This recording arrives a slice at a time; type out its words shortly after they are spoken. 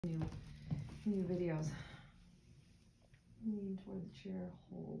new videos. Lean toward the chair,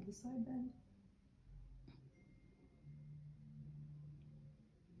 hold the side bend.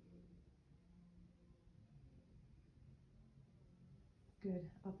 Good,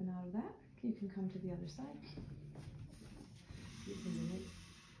 up and out of that. You can come to the other side.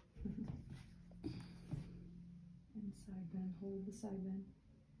 And side bend, hold the side bend.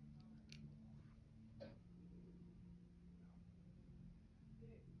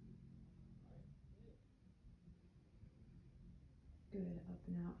 Good, up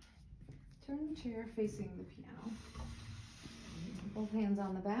and out. Turn the chair facing the piano. Both hands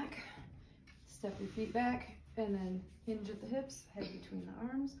on the back. Step your feet back and then hinge at the hips, head between the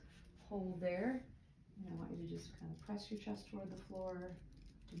arms. Hold there. And I want you to just kind of press your chest toward the floor.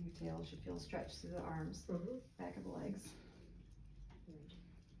 And your tail should feel stretched through the arms, back of the legs.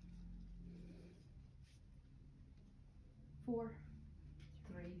 4,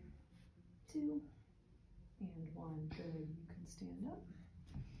 3, 2, and 1. Good. You can stand up.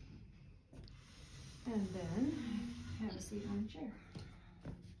 And then have a seat on a chair.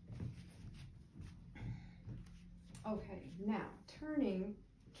 Okay, now turning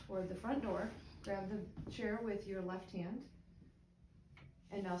toward the front door, grab the chair with your left hand,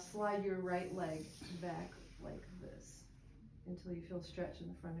 and now slide your right leg back like this until you feel stretch in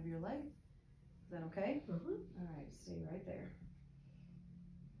the front of your leg. Is that okay? All right, stay right there.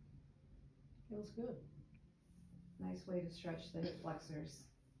 Feels good. Nice way to stretch the hip flexors,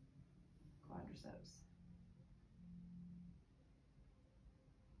 quadriceps.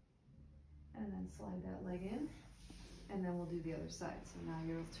 And then slide that leg in, and then we'll do the other side. So now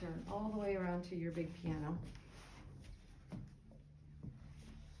you'll turn all the way around to your big piano.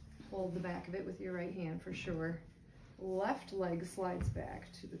 Hold the back of it with your right hand for sure. Left leg slides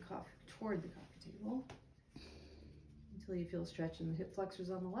back to the toward the coffee table until you feel stretch in the hip flexors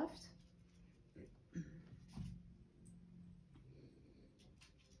on the left.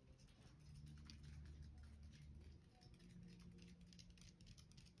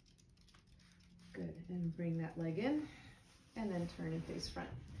 Good, and bring that leg in, and then turn and face front.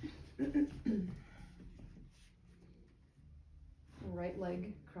 Right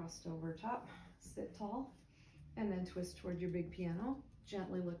leg crossed over top, sit tall, and then twist toward your big piano.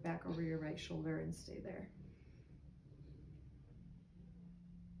 Gently look back over your right shoulder and stay there.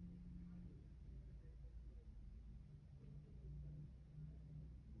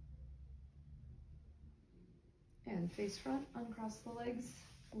 And face front, uncross the legs,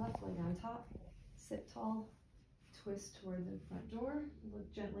 left leg on top, sit tall, twist toward the front door,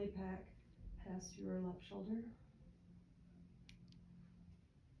 look gently back past your left shoulder.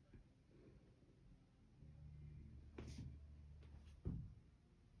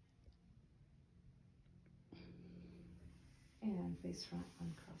 And face front,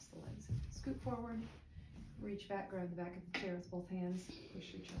 uncross the legs. Scoot forward, reach back, grab the back of the chair with both hands,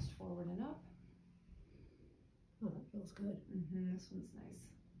 push your chest forward and up. Oh, that feels good. This one's nice.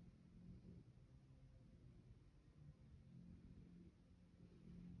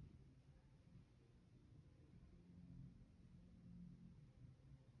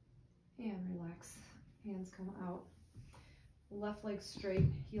 And relax, hands come out. Left leg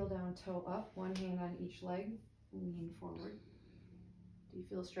straight, heel down, toe up, one hand on each leg, lean forward. Do you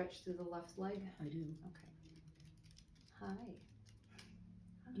feel stretched through the left leg? I do. Okay. Hi.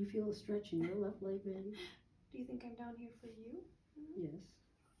 Do you feel a stretch in your left leg, Maddie? Do you think I'm down here for you? Yes.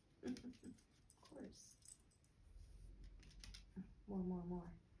 Of course. More.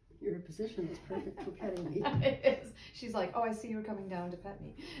 You're in a position that's perfect for petting me. It is. She's like, oh, I see you're coming down to pet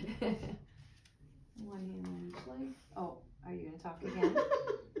me. One hand on each leg. Oh, are you going to talk again?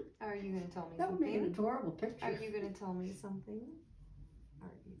 Are you going to tell me That would something? make an adorable picture. Are you going to tell me something?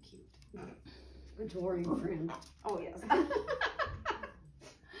 Aren't you cute? Adoring friend. Oh, yes.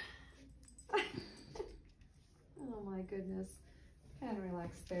 Oh, my goodness. And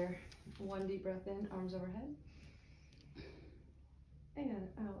relax there. One deep breath in, arms overhead. And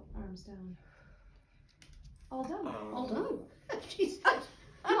out, arms down. All done. All done. She's done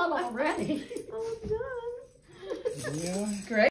already. All done. Yeah. Great.